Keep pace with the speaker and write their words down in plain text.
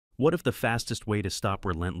What if the fastest way to stop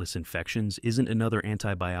relentless infections isn't another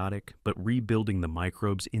antibiotic, but rebuilding the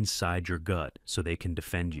microbes inside your gut so they can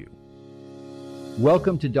defend you?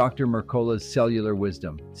 Welcome to Dr. Mercola's Cellular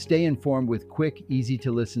Wisdom. Stay informed with quick,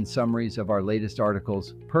 easy-to-listen summaries of our latest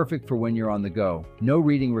articles, perfect for when you're on the go. No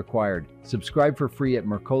reading required. Subscribe for free at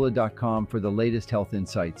mercola.com for the latest health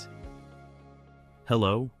insights.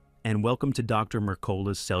 Hello, and welcome to Dr.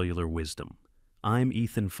 Mercola's Cellular Wisdom. I'm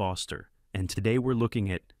Ethan Foster, and today we're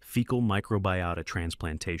looking at fecal microbiota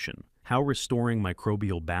transplantation, how restoring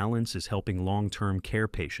microbial balance is helping long-term care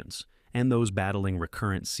patients and those battling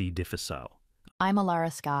recurrent C. difficile. I'm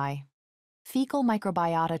Alara Skye. Fecal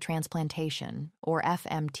microbiota transplantation, or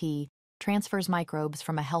FMT, transfers microbes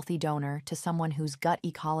from a healthy donor to someone whose gut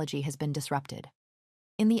ecology has been disrupted.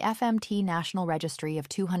 In the FMT National Registry of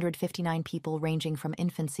 259 people ranging from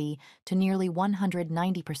infancy to nearly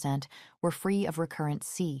 190% were free of recurrent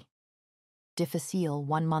C. difficile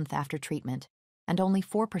 1 month after treatment, and only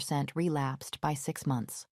 4% relapsed by 6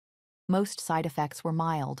 months. Most side effects were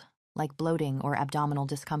mild, like bloating or abdominal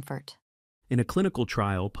discomfort. In a clinical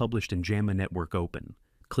trial published in JAMA Network Open,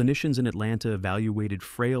 clinicians in Atlanta evaluated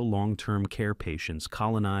frail long-term care patients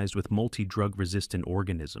colonized with multi-drug-resistant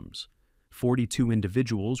organisms. 42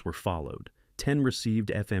 individuals were followed. 10 received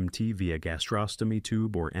FMT via gastrostomy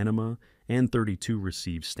tube or enema, and 32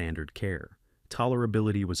 received standard care.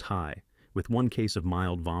 Tolerability was high, with 1 case of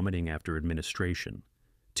mild vomiting after administration.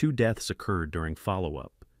 2 deaths occurred during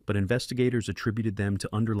follow-up, but investigators attributed them to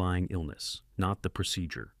underlying illness, not the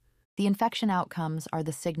procedure. The infection outcomes are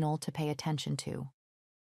the signal to pay attention to.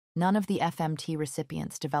 None of the FMT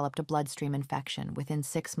recipients developed a bloodstream infection within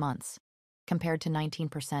 6 months, compared to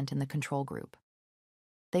 19% in the control group.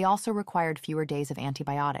 They also required fewer days of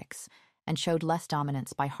antibiotics and showed less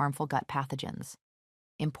dominance by harmful gut pathogens.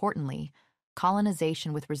 Importantly,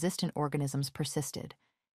 colonization with resistant organisms persisted,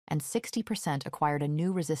 and 60% acquired a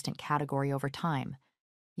new resistant category over time,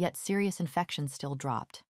 yet serious infections still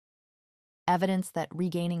dropped. Evidence that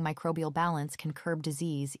regaining microbial balance can curb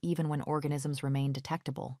disease even when organisms remain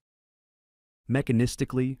detectable.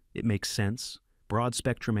 Mechanistically, it makes sense.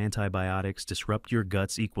 Broad-spectrum antibiotics disrupt your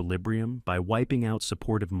gut's equilibrium by wiping out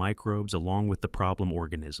supportive microbes along with the problem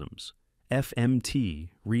organisms. FMT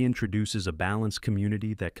reintroduces a balanced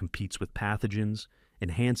community that competes with pathogens,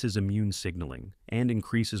 enhances immune signaling, and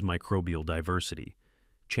increases microbial diversity.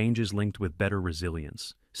 Changes linked with better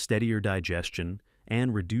resilience, steadier digestion,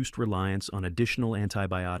 and reduced reliance on additional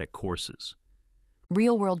antibiotic courses.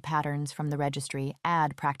 Real-world patterns from the registry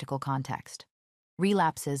add practical context.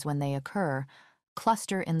 Relapses, when they occur,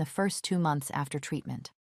 cluster in the first 2 months after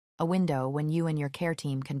treatment, a window when you and your care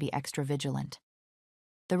team can be extra vigilant.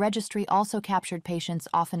 The registry also captured patients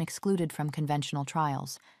often excluded from conventional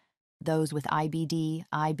trials, those with IBD,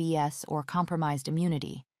 IBS, or compromised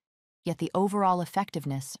immunity, yet the overall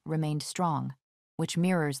effectiveness remained strong, which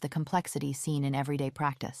mirrors the complexity seen in everyday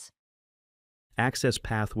practice. Access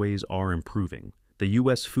pathways are improving. The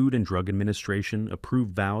U.S. Food and Drug Administration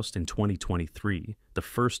approved VOWST in 2023, the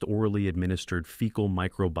first orally administered fecal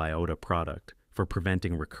microbiota product for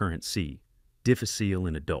preventing recurrent C. difficile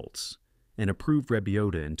in adults, and approved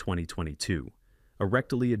Microbiota in 2022, a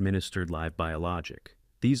rectally administered live biologic.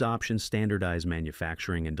 These options standardize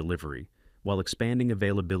manufacturing and delivery, while expanding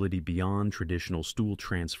availability beyond traditional stool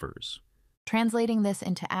transfers. Translating this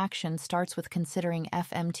into action starts with considering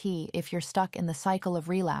FMT if you're stuck in the cycle of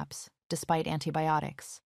relapse, despite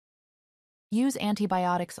antibiotics. Use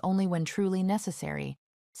antibiotics only when truly necessary,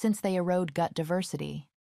 since they erode gut diversity.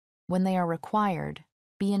 When they are required,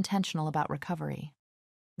 be intentional about recovery.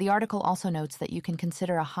 The article also notes that you can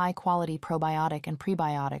consider a high-quality probiotic and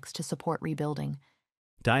prebiotics to support rebuilding.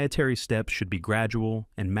 Dietary steps should be gradual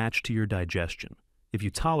and matched to your digestion. If you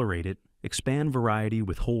tolerate it, expand variety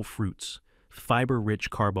with whole fruits, fiber-rich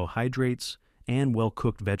carbohydrates, and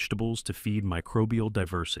well-cooked vegetables to feed microbial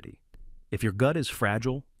diversity. If your gut is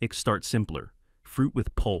fragile, start simpler, fruit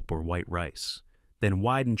with pulp or white rice. Then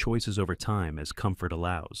widen choices over time as comfort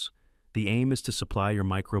allows. The aim is to supply your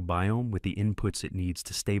microbiome with the inputs it needs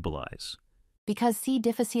to stabilize. Because C.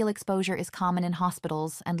 difficile exposure is common in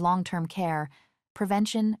hospitals and long-term care,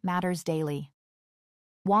 prevention matters daily.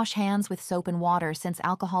 Wash hands with soap and water since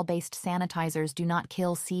alcohol-based sanitizers do not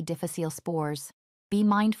kill C. difficile spores. Be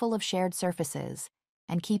mindful of shared surfaces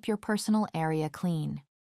and keep your personal area clean.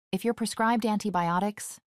 If you're prescribed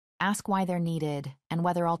antibiotics, ask why they're needed and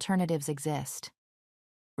whether alternatives exist.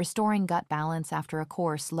 Restoring gut balance after a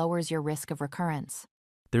course lowers your risk of recurrence.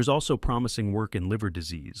 There's also promising work in liver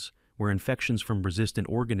disease, where infections from resistant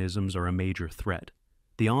organisms are a major threat.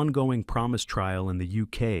 The ongoing PROMISE trial in the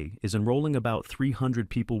UK is enrolling about 300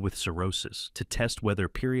 people with cirrhosis to test whether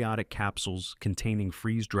periodic capsules containing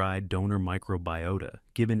freeze-dried donor microbiota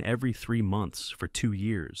given every 3 months for 2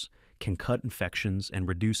 years can cut infections and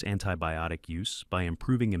reduce antibiotic use by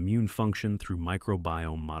improving immune function through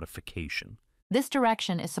microbiome modification. This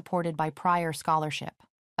direction is supported by prior scholarship.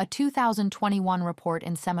 A 2021 report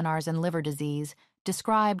in Seminars in Liver Disease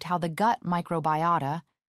described how the gut microbiota,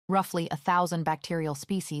 roughly 1,000 bacterial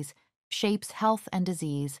species, shapes health and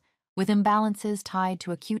disease, with imbalances tied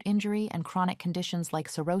to acute injury and chronic conditions like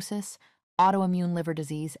cirrhosis, autoimmune liver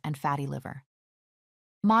disease, and fatty liver.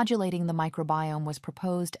 Modulating the microbiome was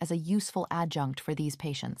proposed as a useful adjunct for these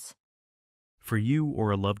patients. For you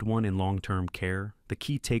or a loved one in long-term care, the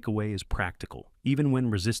key takeaway is practical. Even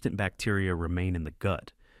when resistant bacteria remain in the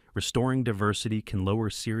gut, restoring diversity can lower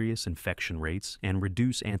serious infection rates and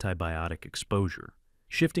reduce antibiotic exposure.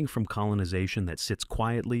 Shifting from colonization that sits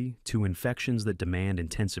quietly to infections that demand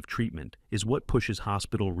intensive treatment is what pushes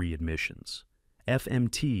hospital readmissions.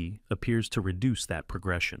 FMT appears to reduce that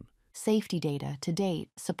progression. Safety data to date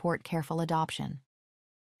support careful adoption.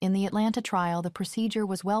 In the Atlanta trial, the procedure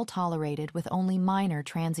was well tolerated with only minor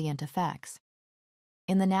transient effects.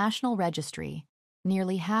 In the National Registry,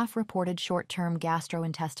 nearly half reported short-term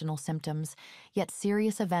gastrointestinal symptoms, yet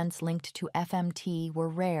serious events linked to FMT were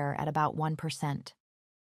rare at about 1%.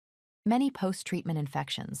 Many post-treatment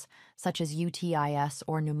infections, such as UTIS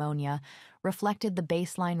or pneumonia, reflected the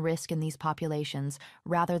baseline risk in these populations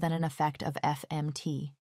rather than an effect of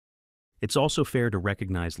FMT. It's also fair to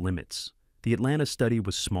recognize limits. The Atlanta study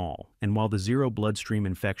was small, and while the 0 bloodstream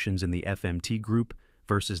infections in the FMT group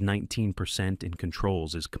versus 19% in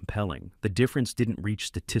controls is compelling, the difference didn't reach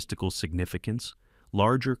statistical significance.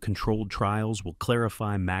 Larger controlled trials will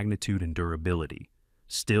clarify magnitude and durability.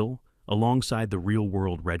 Still, alongside the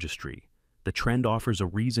real-world registry, the trend offers a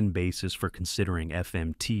reasoned basis for considering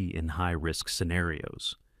FMT in high-risk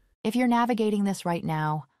scenarios. If you're navigating this right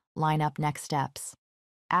now, line up next steps.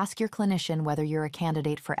 Ask your clinician whether you're a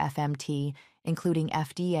candidate for FMT, including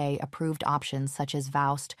FDA-approved options such as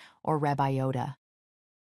VOWST or Microbiota.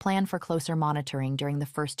 Plan for closer monitoring during the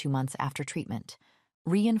first 2 months after treatment.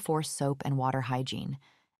 Reinforce soap and water hygiene.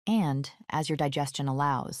 And, as your digestion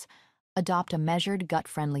allows, adopt a measured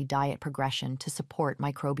gut-friendly diet progression to support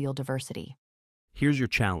microbial diversity. Here's your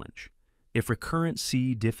challenge. If recurrent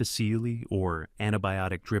C. difficile or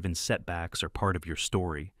antibiotic-driven setbacks are part of your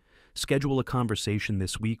story, schedule a conversation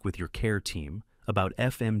this week with your care team about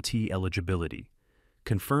FMT eligibility.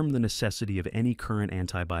 Confirm the necessity of any current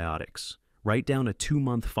antibiotics. Write down a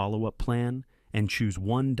 2-month follow-up plan and choose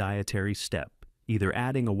one dietary step, either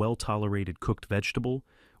adding a well-tolerated cooked vegetable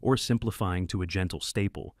or simplifying to a gentle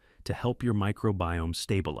staple to help your microbiome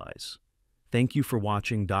stabilize. Thank you for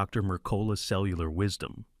watching Dr. Mercola's Cellular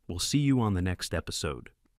Wisdom. We'll see you on the next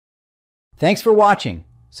episode. Thanks for watching.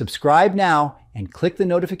 Subscribe now and click the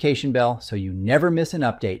notification bell so you never miss an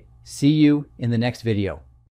update. See you in the next video.